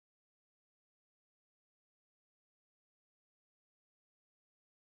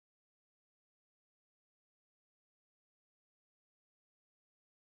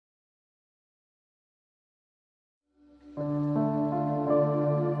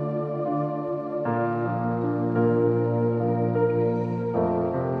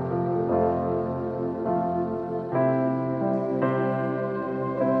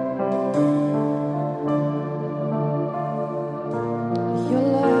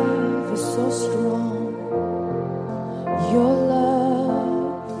so strong. Your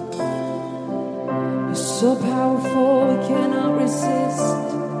love is so powerful, we cannot resist.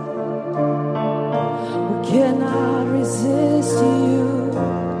 We cannot resist you.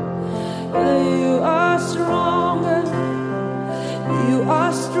 You are stronger. You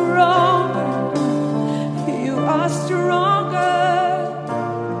are stronger. You are stronger.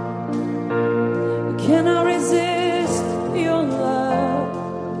 We cannot resist your love.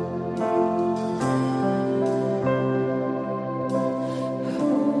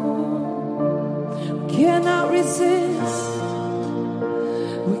 We cannot resist.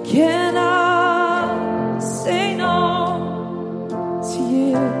 We cannot say no to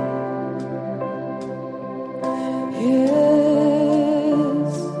you.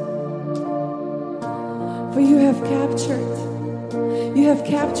 Yes, for you have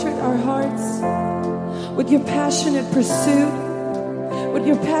captured our hearts with your passionate pursuit, with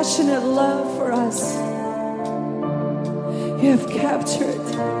your passionate love for us. You have captured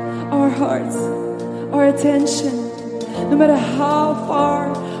our hearts, our attention. No matter how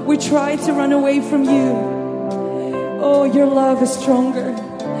far we try to run away from you, oh, your love is stronger.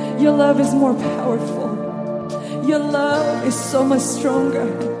 Your love is more powerful. Your love is so much stronger.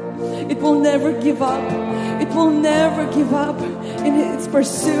 It will never give up. It will never give up in its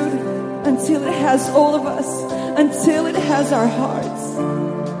pursuit until it has all of us, until it has our hearts.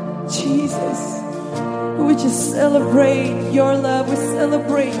 Jesus, we just celebrate your love. We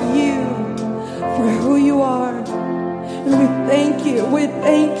celebrate you for who you are. And we thank you. We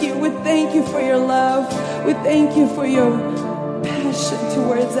thank you. We thank you for your love. We thank you for your passion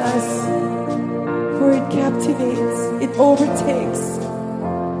towards us. For it captivates, it overtakes.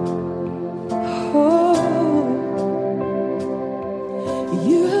 Oh,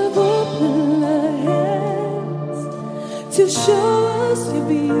 you have opened our hands to show us your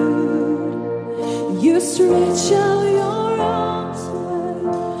beauty. You stretch out your arms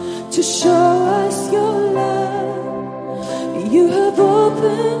wide to show us your love. You have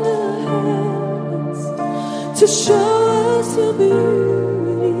opened our hands to show us your beauty.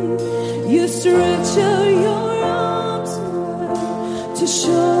 You stretch out your arms wide to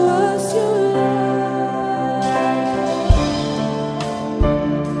show us your love.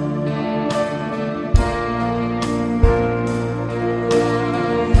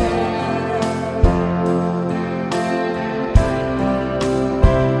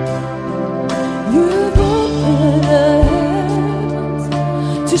 You have opened our hands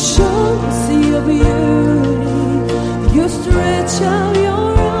to show us your beauty. You stretch out your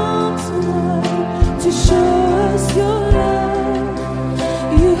to show us your love.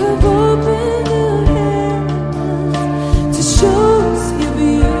 You have opened your hands to show us your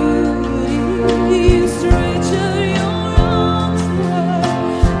beauty. You stretch out your arms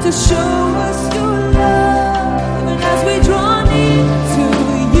wide to show us your love. And as we draw near to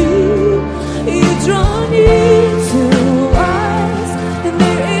you, you draw near to us. And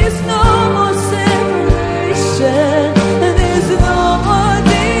there is no more separation. And there's no more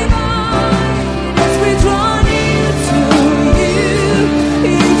divide. Draw near to you,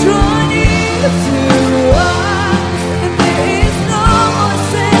 you draw near to us, and there is no more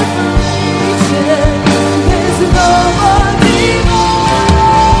separation, there's no more divide.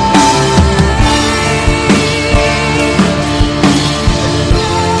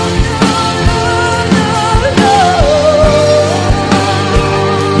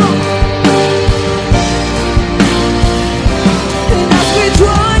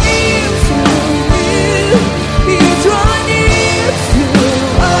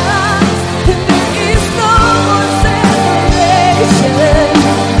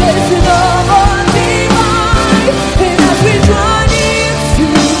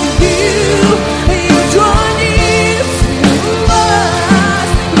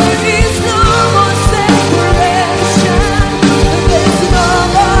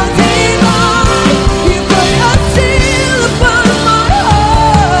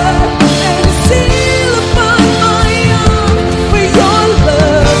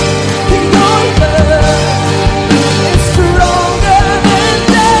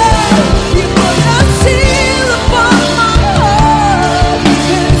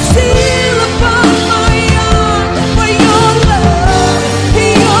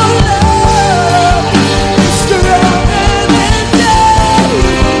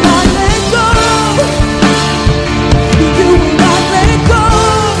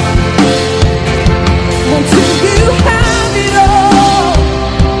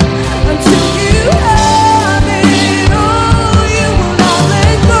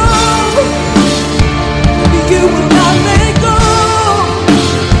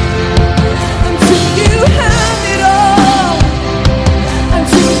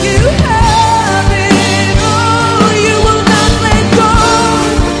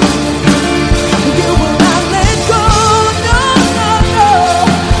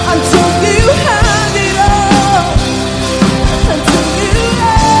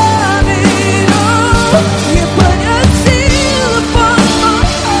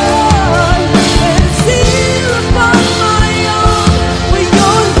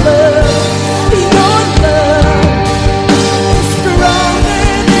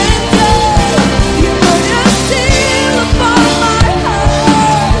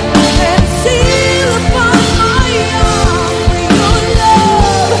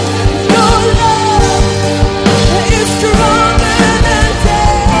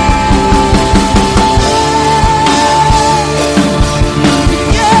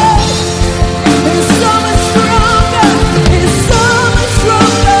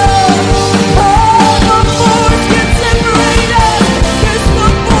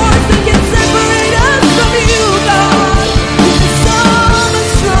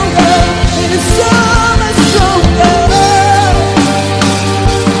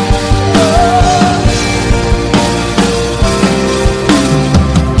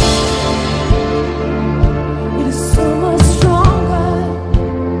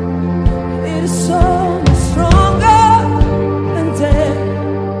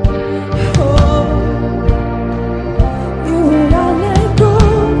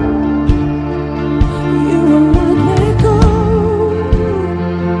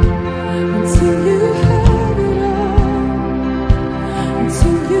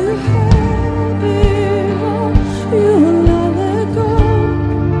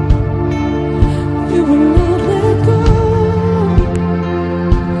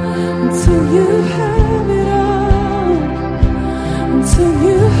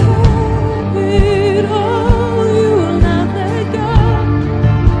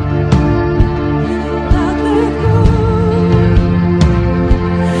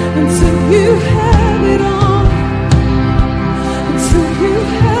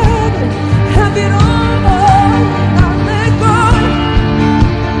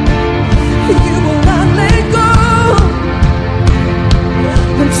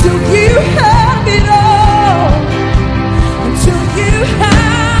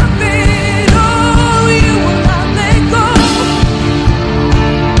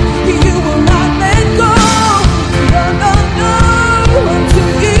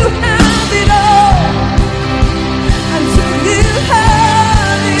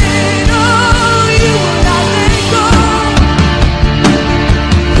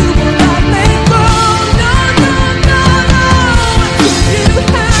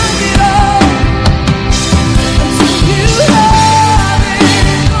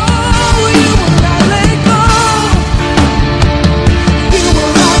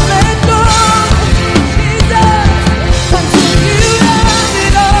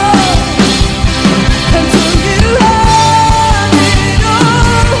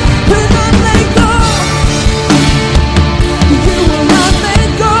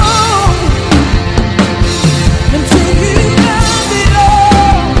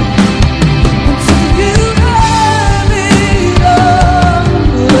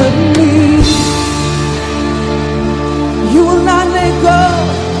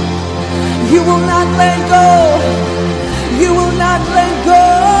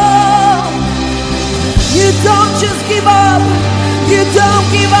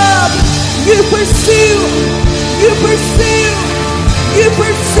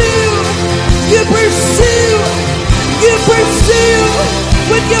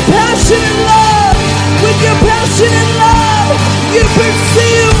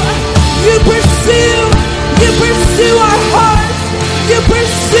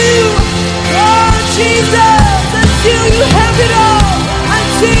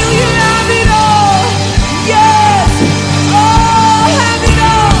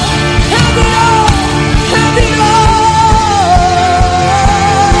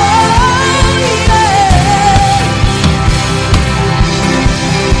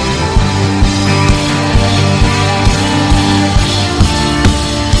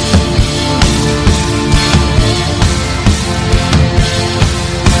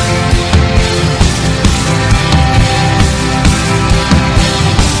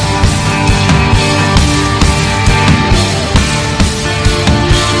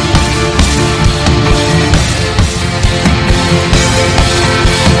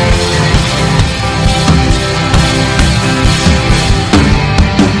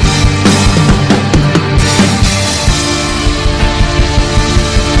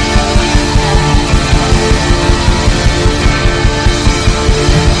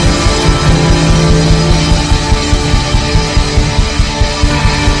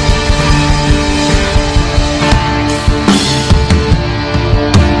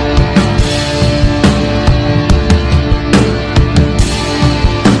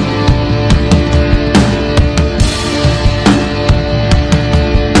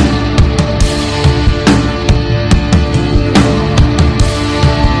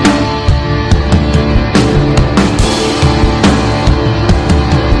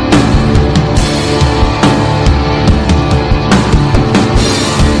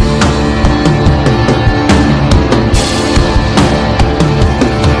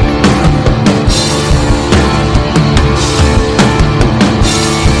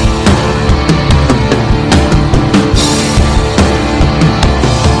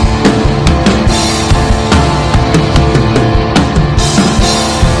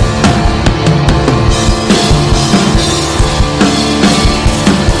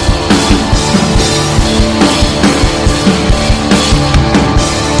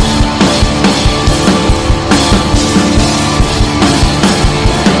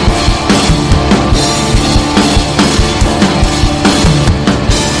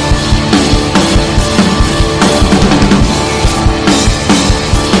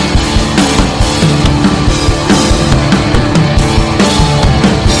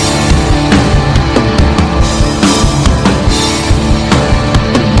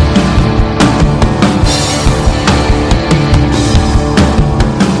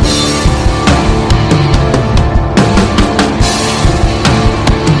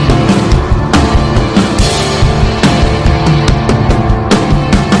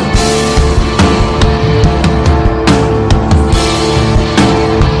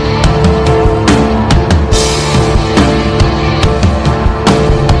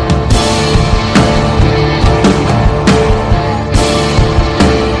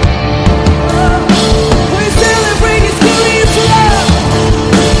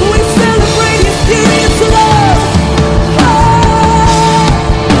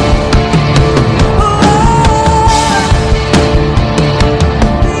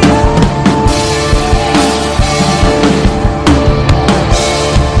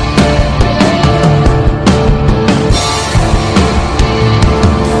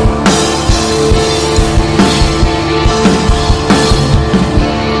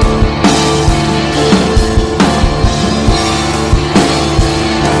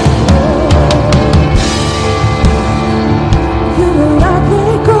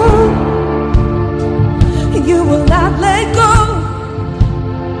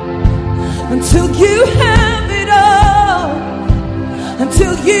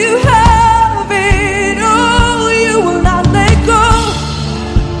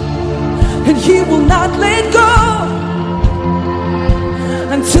 He will not let go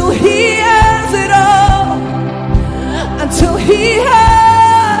until He has it all. Until He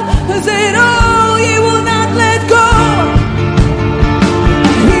has it all, He will not let go.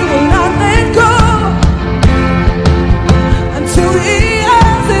 He will not let go until He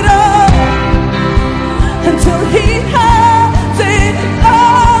has it all. Until He has it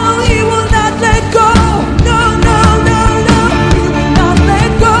all, He will not let go. No, no, no, no, He will not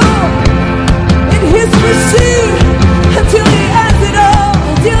let go in His pursuit until He has it all.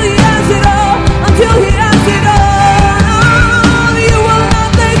 Until He has it all. Until He has it all. You will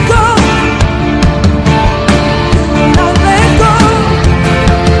not let go. You will not let go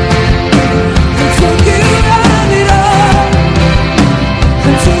until you have it all.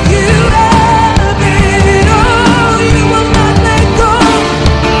 Until you have it all. You will not let go.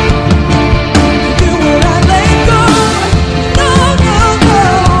 You will not let go. No, no, no.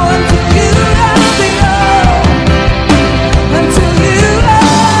 Until you have it all. Until you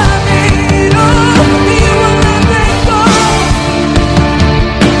have it all. You will not let go.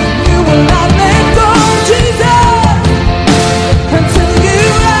 You will not let go, Jesus. Until you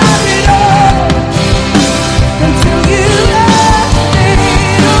have it all. Until you have it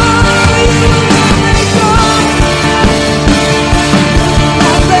all. You will not let go.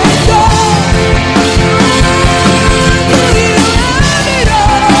 Not let go. Until you have it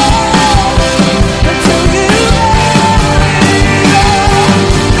all. Until you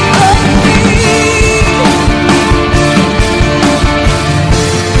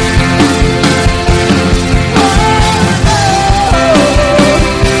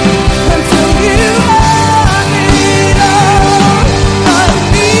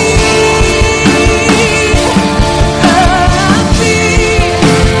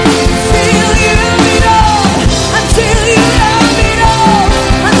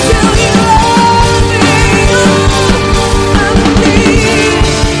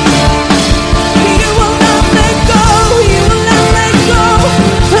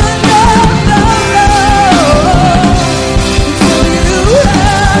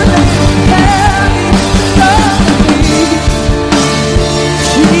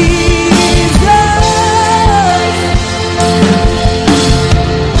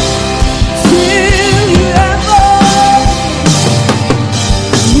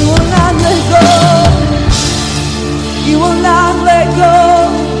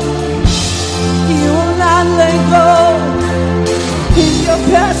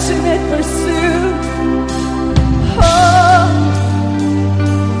passionate pursuit. Oh,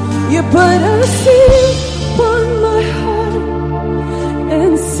 you put a seal upon my heart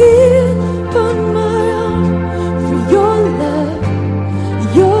and seal upon my arm. For your love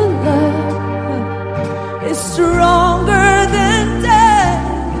is stronger than death.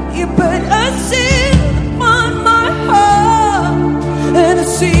 You put a seal upon my heart and a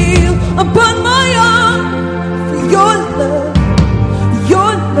seal upon my arm. For your love,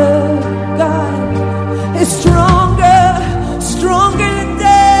 God, is stronger, stronger than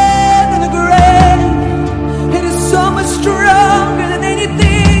death and the grave. It is so much stronger than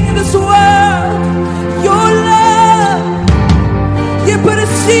anything in this world. Your love, you put a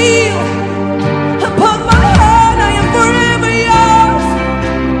seal upon my heart. I am forever yours.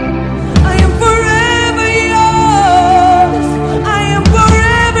 I am forever yours. I am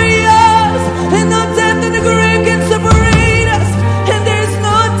forever yours. And no death in the grave can separate us. And there's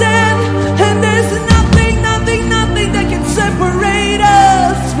no death, and there's nothing, nothing, nothing that can separate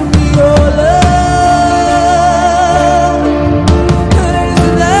us from your love. There's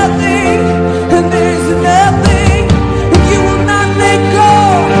nothing, and there's nothing. And you will not let go.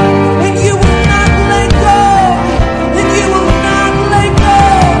 And you will not let go. And you will not let go.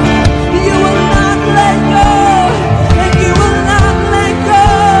 You will not let go. And you will not let go.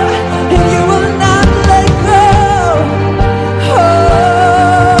 And you will not let go. Oh,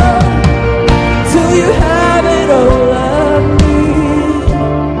 till you have it all of me.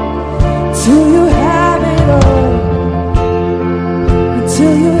 Till you have it all.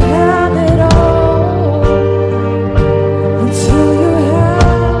 Until you have it all. Until you have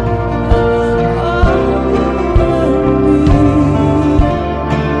all of me.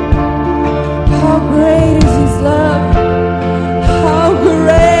 How great is His love? How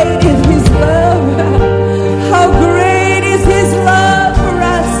great is His love? How great is His love for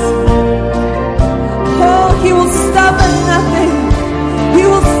us? Oh, He will stop at nothing. He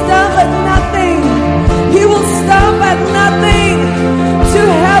will stop at nothing.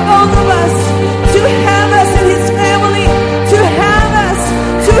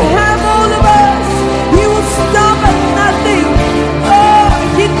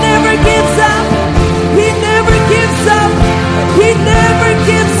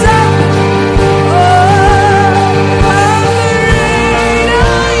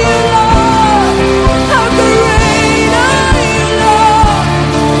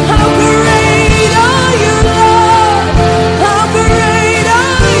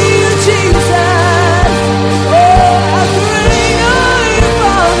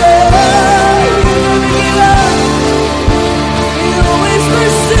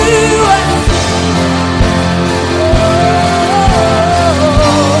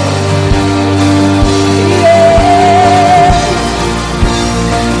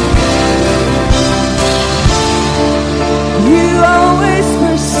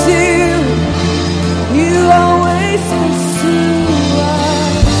 Yeshua.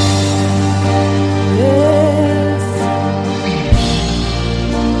 Yes.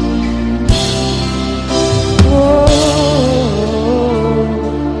 Oh,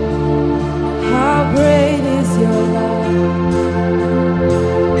 how great is your love.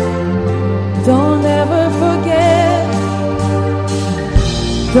 Don't ever forget.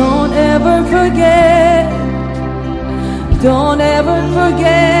 Don't ever forget. Don't ever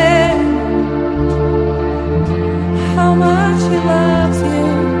forget how much He loves you.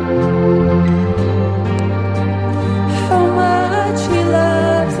 How much He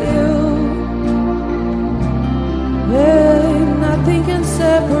loves you. Well, nothing can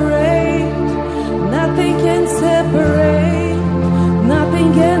separate. Nothing can separate. Nothing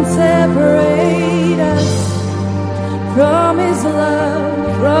can separate us from His love.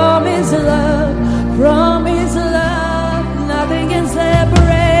 From His love. From His love. Nothing can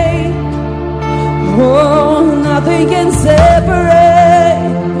separate. Oh, nothing can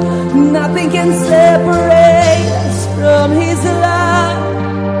separate. Nothing can separate us from His love.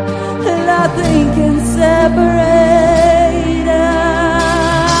 Nothing can separate us.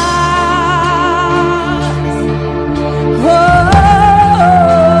 Oh,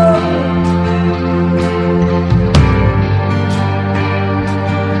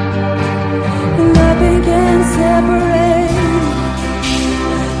 nothing can separate.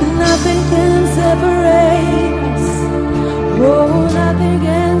 Nothing can separate us. Oh, nothing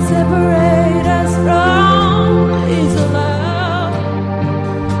can separate us from His love.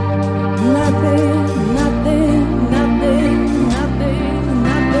 Nothing, nothing, nothing, nothing,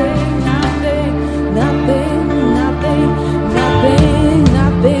 nothing, nothing, nothing, nothing, nothing,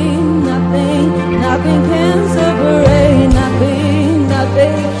 nothing, nothing, nothing can separate. Nothing,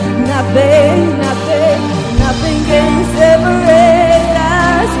 nothing, nothing, nothing, nothing can separate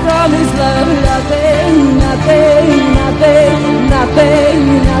us from His love. Nothing, nothing, nothing, nothing,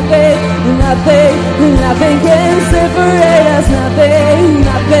 nothing, nothing, nothing can separate us. Nothing,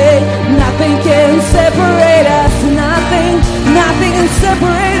 nothing, nothing can separate us. Nothing, nothing can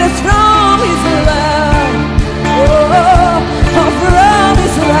separate us from His love. Oh, from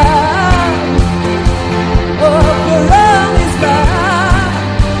His love. Oh, from His love.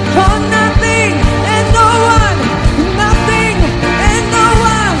 Oh, nothing and no one. Nothing and no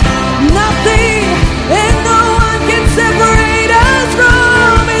one. Nothing and no one can separate us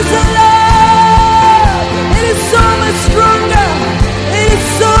from His love. It is so much stronger. It is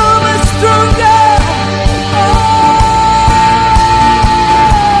so much stronger. Oh,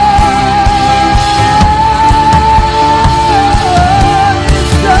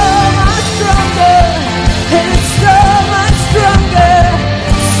 it's so much stronger. It's so much stronger.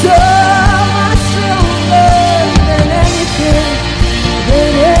 So much stronger than anything.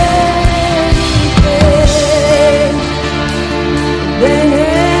 Than anything. Than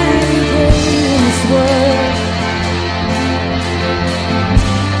anything in this world.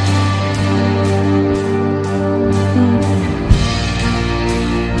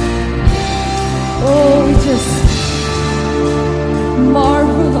 Oh, we just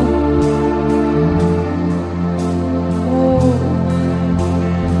marvel. Oh,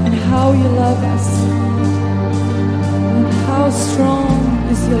 and how You love us. And how strong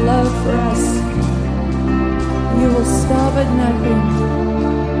is Your love for us. You will stop at nothing.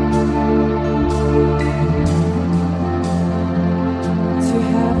 To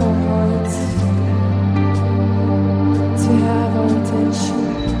have our hearts. To have our attention.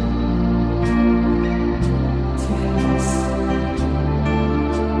 To have us.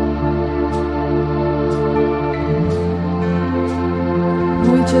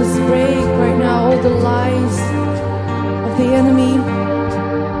 We just break right now all the lies of the enemy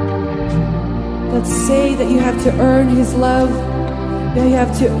that say that you have to earn His love, that you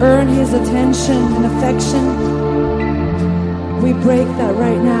have to earn His attention and affection. We break that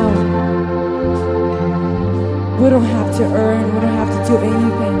right now. We don't have to earn, we don't have to do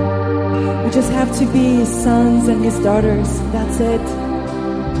anything. We just have to be His sons and His daughters. That's it.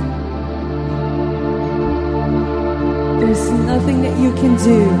 There's nothing that you can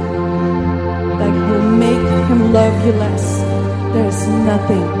do that will make Him love you less. There's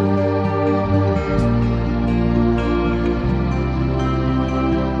nothing.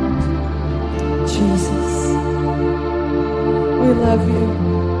 Jesus, we love You.